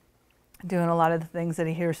 doing a lot of the things that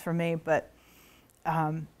he hears from me, but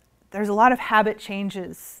there's a lot of habit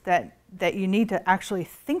changes that you need to actually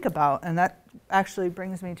think about, and that actually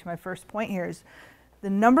brings me to my first point here is the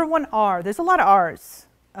number one R. There's a lot of R's,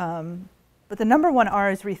 but the number one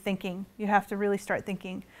R is rethinking. You have to really start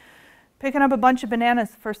thinking. Picking up a bunch of bananas,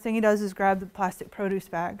 the first thing he does is grab the plastic produce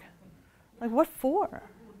bag. Like, what for?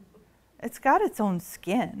 It's got its own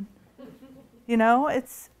skin.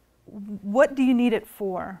 What do you need it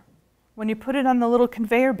for? When you put it on the little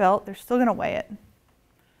conveyor belt, they're still going to weigh it.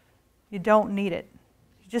 You don't need it.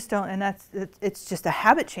 You just don't, and it's just a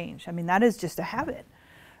habit change. I mean, that is just a habit.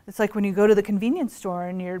 It's like when you go to the convenience store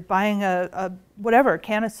and you're buying a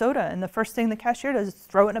can of soda, and the first thing the cashier does is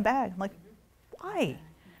throw it in a bag. I'm like, why?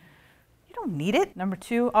 You don't need it. Number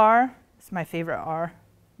 2 R, it's my favorite R,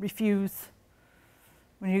 refuse.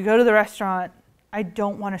 When you go to the restaurant, I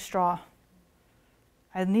don't want a straw.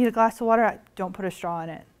 I need a glass of water, don't put a straw in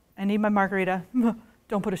it. I need my margarita,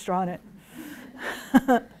 don't put a straw in it.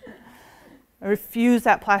 I refuse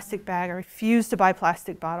that plastic bag. I refuse to buy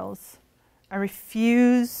plastic bottles. I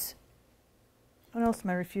refuse, what else am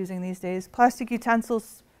I refusing these days? Plastic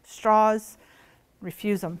utensils, straws,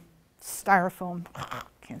 refuse them. Styrofoam,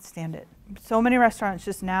 can't stand it. So many restaurants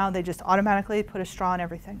just now, they just automatically put a straw in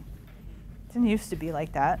everything. It didn't used to be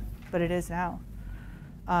like that, but it is now.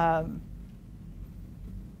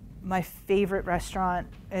 My favorite restaurant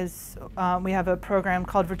is, we have a program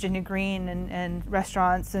called Virginia Green, and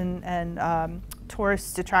restaurants and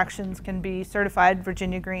tourist attractions can be certified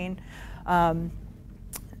Virginia Green.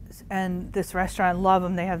 And this restaurant, I love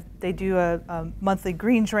them. They do a monthly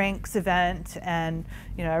green drinks event, and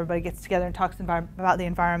everybody gets together and talks about the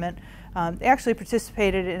environment. They actually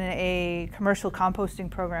participated in a commercial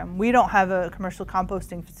composting program. We don't have a commercial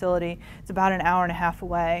composting facility. It's about an hour and a half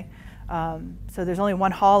away. So there's only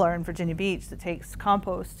one hauler in Virginia Beach that takes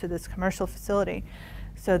compost to this commercial facility.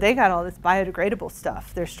 So they got all this biodegradable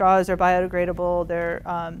stuff. Their straws are biodegradable. They're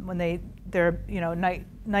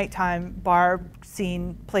nighttime bar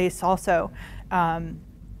scene place also. They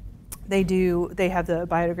have the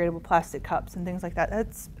biodegradable plastic cups and things like that.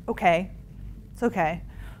 That's okay. It's okay.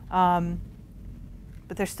 But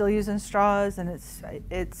they're still using straws, and it's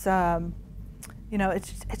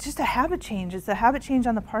just a habit change. It's a habit change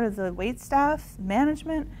on the part of the wait staff,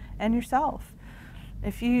 management, and yourself.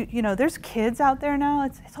 If there's kids out there now,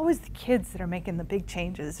 it's always the kids that are making the big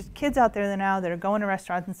changes. There's kids out there now that are going to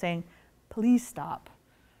restaurants and saying, please stop.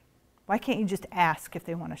 Why can't you just ask if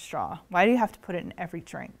they want a straw? Why do you have to put it in every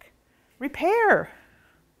drink? Repair.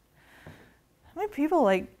 How many people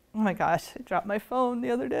oh my gosh, I dropped my phone the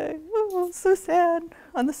other day. Oh, so sad.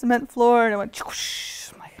 On the cement floor, and it went,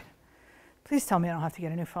 I'm like, please tell me I don't have to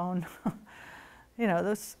get a new phone.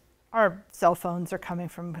 Our cell phones are coming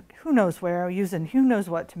from who knows where, using who knows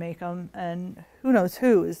what to make them, and who knows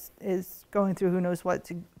who is going through who knows what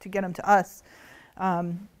to get them to us.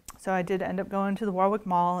 So I did end up going to the Warwick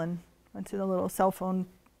Mall and went to the little cell phone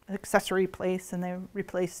accessory place, and they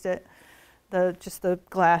replaced it. Just the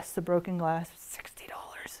glass, the broken glass, $60.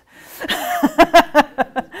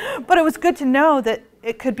 But it was good to know that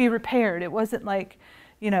it could be repaired. It wasn't like,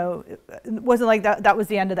 it wasn't like that was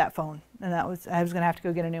the end of that phone, and I was going to have to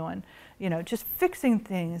go get a new one. Just fixing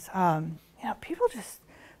things. People just,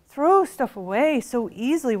 throw stuff away so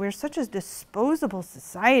easily. We're such a disposable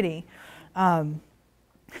society. I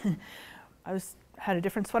had a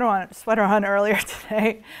different sweater on earlier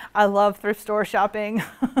today. I love thrift store shopping.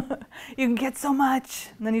 You can get so much,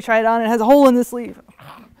 and then you try it on, and it has a hole in the sleeve.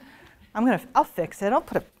 I'll fix it. I'll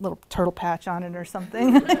put a little turtle patch on it or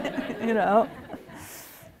something, you know.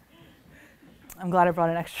 I'm glad I brought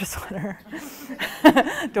an extra sweater.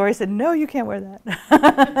 Dory said, no, you can't wear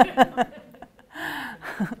that.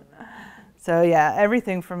 So yeah,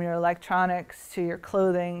 everything from your electronics to your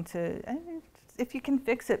clothing to, if you can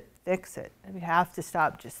fix it, fix it. We have to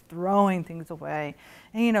stop just throwing things away.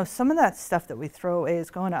 And you know, some of that stuff that we throw away is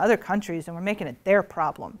going to other countries and we're making it their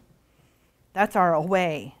problem. That's our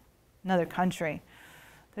away, another country.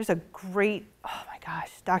 There's a great, oh my gosh,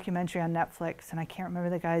 documentary on Netflix, and I can't remember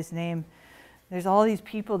the guy's name. There's all these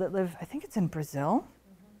people that live, I think it's in Brazil,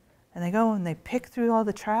 and they go and they pick through all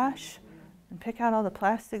the trash and pick out all the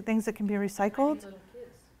plastic things that can be recycled.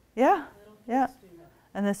 Yeah, yeah.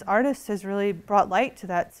 And this artist has really brought light to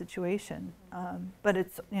that situation. But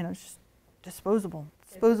it's, you know, it's just disposable,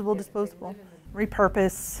 disposable.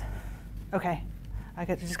 Repurpose. Okay,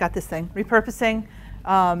 just got this thing. Repurposing.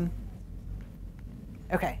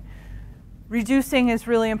 Okay. Reducing is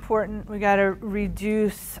really important. We got to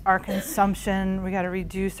reduce our consumption. We got to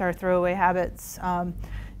reduce our throwaway habits.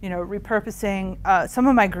 You know, repurposing. Some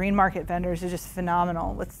of my green market vendors are just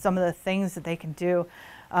phenomenal with some of the things that they can do.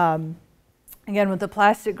 Again, with the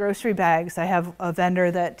plastic grocery bags, I have a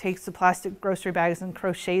vendor that takes the plastic grocery bags and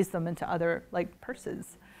crochets them into other, like,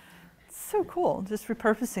 purses. It's so cool, just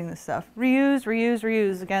repurposing this stuff. Reuse, reuse,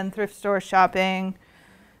 reuse. Again, thrift store shopping.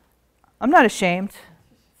 I'm not ashamed.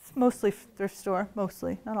 It's mostly thrift store,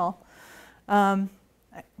 mostly, not all.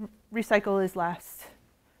 Recycle is last.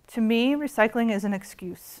 To me, recycling is an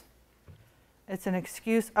excuse. It's an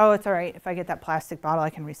excuse. Oh, it's all right. If I get that plastic bottle,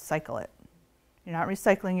 I can recycle it. You're not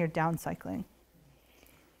recycling, you're downcycling.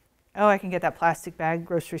 Oh, I can get that plastic bag,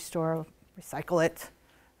 grocery store, recycle it.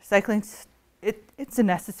 Recycling, it's a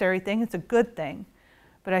necessary thing, it's a good thing,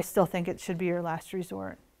 but I still think it should be your last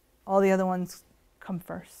resort. All the other ones come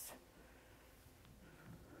first.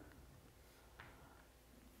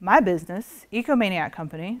 My business, Ecomaniac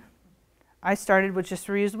Company, I started with just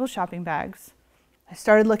reusable shopping bags. I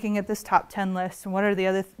started looking at this top 10 list and what are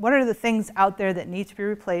the things out there that need to be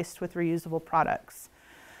replaced with reusable products.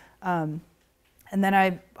 And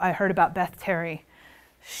then I heard about Beth Terry.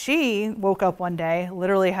 She woke up one day,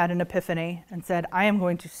 literally had an epiphany, and said, I am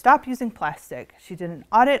going to stop using plastic. She did an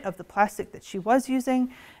audit of the plastic that she was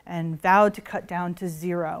using and vowed to cut down to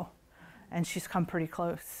 0. And she's come pretty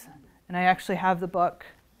close. And I actually have the book,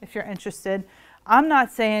 if you're interested. I'm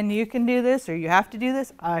not saying you can do this or you have to do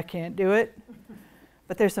this. I can't do it.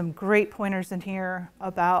 But there's some great pointers in here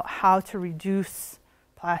about how to reduce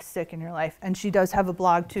plastic in your life. And she does have a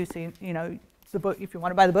blog too, so you know, the book, if you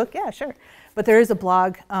want to buy the book, yeah, sure. But there is a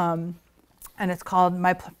blog, and it's called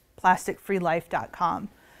myplasticfreelife.com.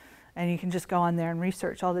 And you can just go on there and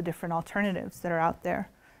research all the different alternatives that are out there.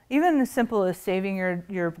 Even as simple as saving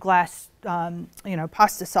your glass, you know,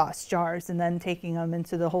 pasta sauce jars and then taking them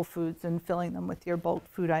into the Whole Foods and filling them with your bulk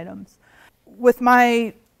food items. With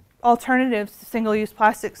my alternatives to single-use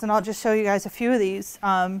plastics, and I'll just show you guys a few of these.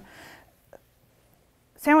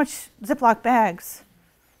 Sandwich Ziploc bags.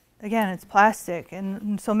 Again, it's plastic,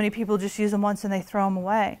 and so many people just use them once and they throw them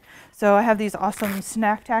away. So I have these awesome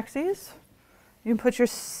snack taxis. You can put your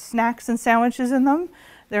snacks and sandwiches in them.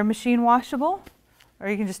 They're machine washable, or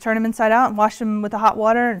you can just turn them inside out and wash them with the hot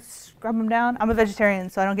water and scrub them down. I'm a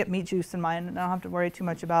vegetarian, so I don't get meat juice in mine, and I don't have to worry too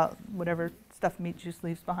much about whatever stuff meat juice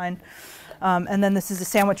leaves behind. And then this is a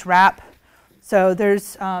sandwich wrap. So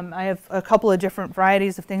there's, I have a couple of different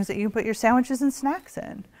varieties of things that you can put your sandwiches and snacks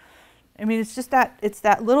in. I mean, it's just that, it's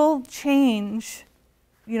that little change,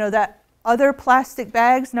 you know, that other plastic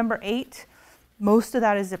bags, number 8, most of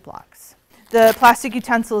that is Ziplocs. The plastic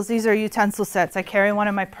utensils, these are utensil sets. I carry one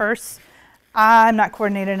in my purse. I'm not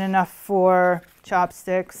coordinated enough for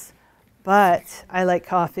chopsticks, but I like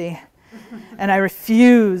coffee. And I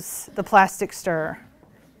refuse the plastic stir.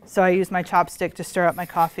 So I use my chopstick to stir up my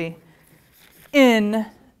coffee in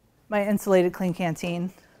my insulated clean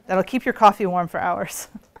canteen. That'll keep your coffee warm for hours.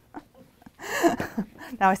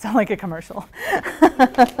 Now I sound like a commercial.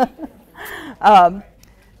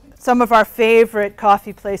 Some of our favorite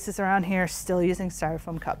coffee places around here are still using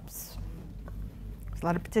styrofoam cups. There's a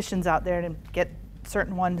lot of petitions out there to get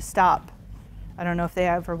certain one to stop. I don't know if they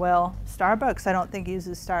ever will. Starbucks, I don't think,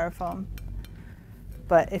 uses styrofoam.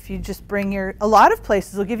 But if you just bring a lot of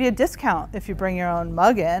places will give you a discount if you bring your own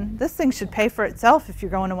mug in. This thing should pay for itself if you're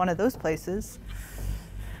going to one of those places.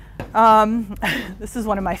 This is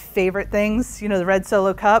one of my favorite things. You know, the red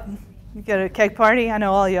Solo cup. You go to a keg party. I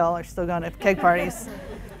know all y'all are still going to keg parties.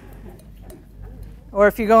 Or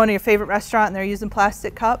if you're going to your favorite restaurant and they're using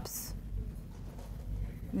plastic cups,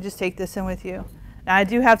 you just take this in with you. Now I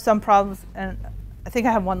do have some problems, and I think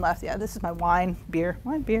I have one left. Yeah, this is my wine beer.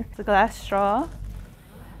 It's a glass straw.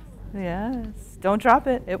 Yes, don't drop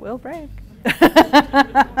it. It will break.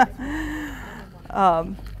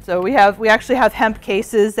 So we actually have hemp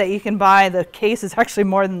cases that you can buy. The case is actually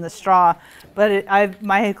more than the straw, but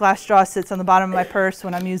my glass straw sits on the bottom of my purse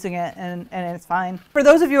when I'm using it, and it's fine. For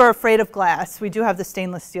those of you who are afraid of glass, we do have the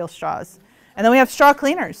stainless steel straws. And then we have straw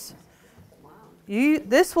cleaners.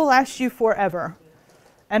 This will last you forever.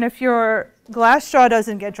 And if your glass straw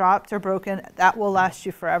doesn't get dropped or broken, that will last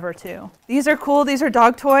you forever too. These are cool. These are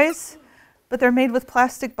dog toys, but they're made with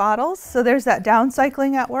plastic bottles. So there's that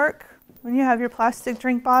downcycling at work. When you have your plastic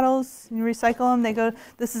drink bottles, you recycle them.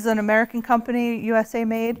 This is an American company, USA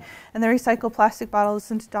made, and they recycle plastic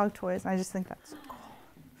bottles into dog toys. And I just think that's so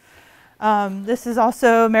cool. This is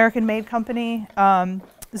also American-made company.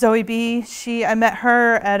 Zoe B. I met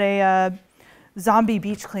her at a zombie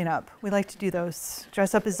beach cleanup. We like to do those.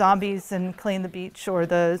 Dress up as zombies and clean the beach.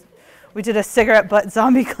 We did a cigarette butt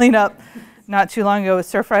zombie cleanup not too long ago with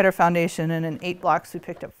Surfrider Foundation, and in 8 blocks we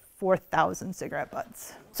picked up 4,000 cigarette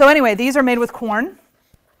butts. So anyway, these are made with corn.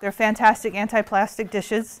 They're fantastic anti-plastic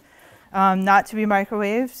dishes, not to be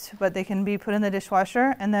microwaved, but they can be put in the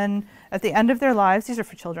dishwasher. And then at the end of their lives, these are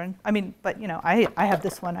for children. But you know, I have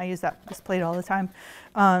this one. I use this plate all the time.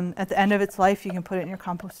 At the end of its life, you can put it in your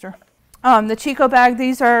composter. The Chico bag,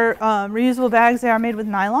 these are reusable bags. They are made with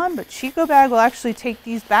nylon, but Chico bag will actually take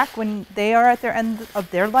these back when they are at their end of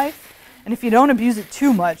their life. And if you don't abuse it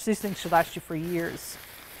too much, these things should last you for years.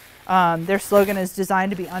 Their slogan is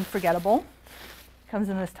designed to be unforgettable. Comes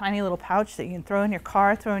in this tiny little pouch that you can throw in your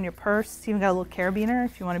car, throw in your purse. It's even got a little carabiner.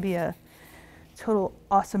 If you want to be a total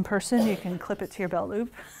awesome person, you can clip it to your belt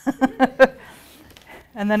loop.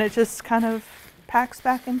 And then it just kind of packs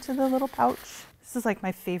back into the little pouch. This is like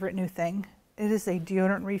my favorite new thing. It is a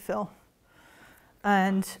deodorant refill.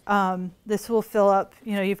 And this will fill up,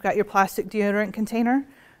 you know, you've got your plastic deodorant container.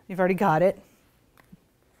 You've already got it.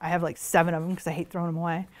 I have like 7 of them because I hate throwing them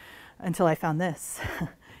away until I found this.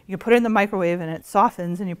 You can put it in the microwave and it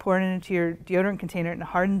softens, and you pour it into your deodorant container and it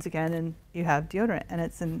hardens again, and you have deodorant. And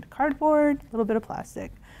it's in cardboard, a little bit of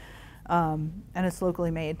plastic, and it's locally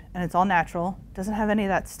made, and it's all natural. It doesn't have any of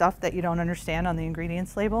that stuff that you don't understand on the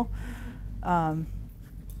ingredients label, and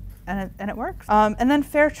it works. And then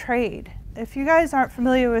fair trade. If you guys aren't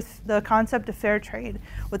familiar with the concept of fair trade,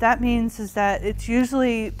 what that means is that it's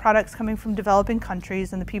usually products coming from developing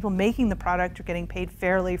countries, and the people making the product are getting paid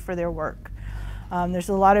fairly for their work. There's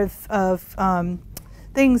a lot of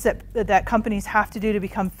things that companies have to do to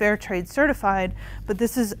become fair trade certified, but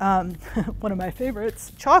this is one of my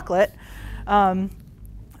favorites, chocolate.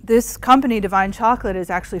 This company, Divine Chocolate, is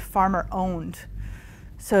actually farmer owned.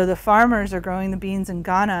 So the farmers are growing the beans in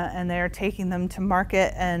Ghana, and they're taking them to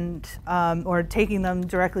market or taking them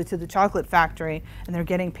directly to the chocolate factory, and they're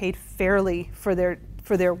getting paid fairly for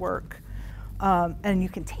their work. And you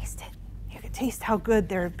can taste it. You can taste how good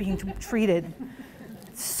they're being treated.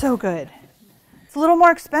 It's so good. It's a little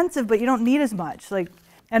more expensive, but you don't need as much.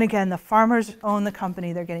 And again, the farmers own the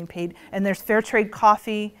company. They're getting paid. And there's fair trade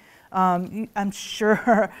coffee. I'm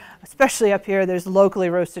sure, especially up here, there's locally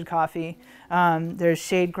roasted coffee. There's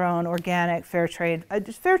shade-grown, organic, fair trade.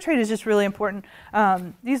 Fair trade is just really important.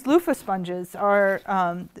 These loofah sponges are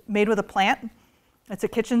made with a plant. It's a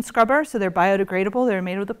kitchen scrubber, so they're biodegradable. They're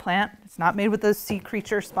made with a plant. It's not made with a sea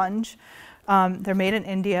creature sponge. They're made in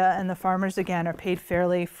India, and the farmers, again, are paid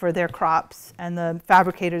fairly for their crops, and the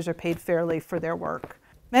fabricators are paid fairly for their work.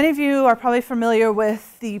 Many of you are probably familiar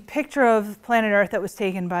with the picture of planet Earth that was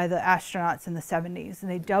taken by the astronauts in the 70s, and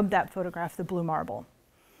they dubbed that photograph the Blue Marble.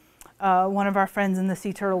 One of our friends in the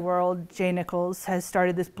sea turtle world, Jay Nichols, has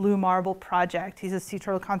started this Blue Marble project. He's a sea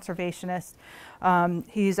turtle conservationist.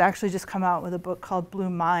 He's actually just come out with a book called Blue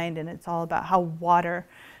Mind, and it's all about how water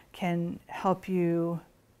can help you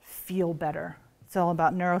feel better. It's all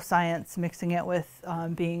about neuroscience, mixing it with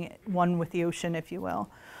being one with the ocean, if you will.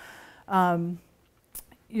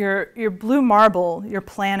 Your blue marble, your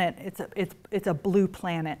planet, it's a blue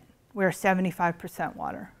planet. We're 75%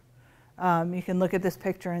 water. You can look at this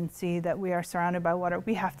picture and see that we are surrounded by water.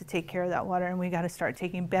 We have to take care of that water, and we got to start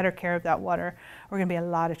taking better care of that water. We're going to be in a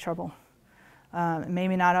lot of trouble.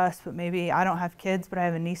 Maybe not us, but maybe I don't have kids, but I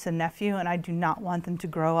have a niece and nephew, and I do not want them to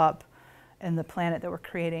grow up in the planet that we're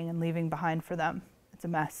creating and leaving behind for them. It's a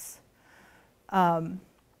mess.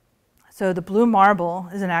 So the blue marble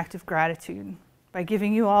is an act of gratitude. By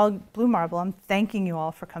giving you all blue marble, I'm thanking you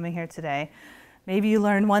all for coming here today. Maybe you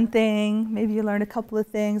learned one thing, maybe you learned a couple of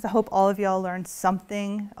things. I hope all of y'all learned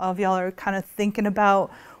something. All of y'all are kind of thinking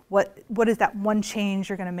about what is that one change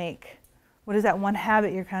you're going to make? What is that one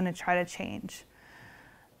habit you're going to try to change?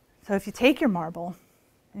 So if you take your marble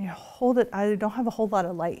and you hold it, I don't have a whole lot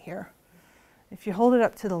of light here. If you hold it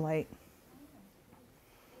up to the light,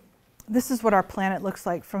 this is what our planet looks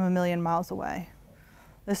like from 1,000,000 miles away.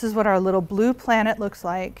 This is what our little blue planet looks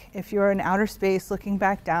like. If you're in outer space looking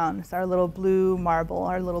back down, it's our little blue marble,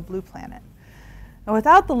 our little blue planet. And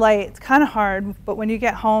without the light, it's kind of hard, but when you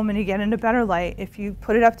get home and you get into better light, if you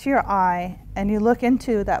put it up to your eye and you look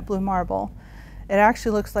into that blue marble, it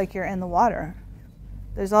actually looks like you're in the water.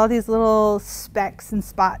 There's all these little specks and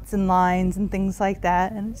spots and lines and things like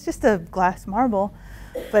that, and it's just a glass marble.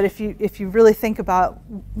 But if you really think about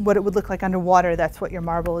what it would look like underwater, that's what your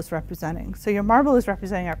marble is representing. So your marble is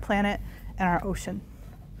representing our planet and our ocean.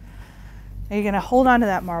 And you're going to hold on to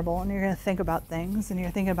that marble, and you're going to think about things, and you're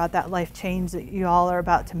thinking about that life change that you all are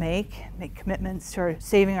about to make commitments to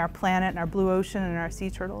saving our planet and our blue ocean and our sea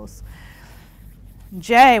turtles.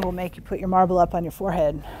 Jay will make you put your marble up on your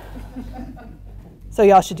forehead. So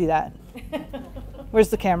y'all should do that. Where's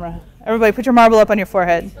the camera? Everybody put your marble up on your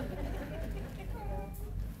forehead.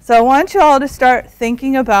 So I want you all to start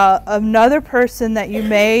thinking about another person that you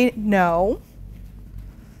may know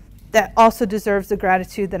that also deserves the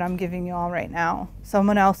gratitude that I'm giving you all right now.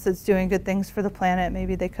 Someone else that's doing good things for the planet.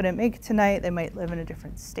 Maybe they couldn't make it tonight. They might live in a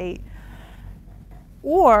different state.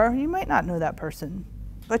 Or you might not know that person,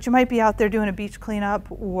 but you might be out there doing a beach cleanup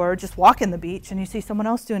or just walking the beach and you see someone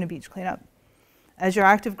else doing a beach cleanup. As your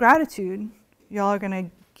act of gratitude, y'all are going to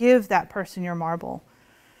give that person your marble.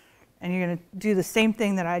 And you're going to do the same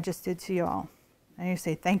thing that I just did to you all. And you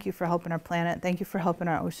say, thank you for helping our planet, thank you for helping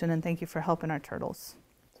our ocean, and thank you for helping our turtles,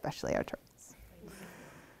 especially our turtles.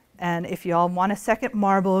 And if you all want a second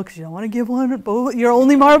marble, because you don't want to give your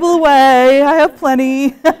only marble away, I have plenty.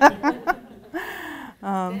 Thank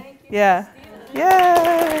you, yeah.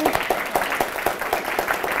 Christina. Yay!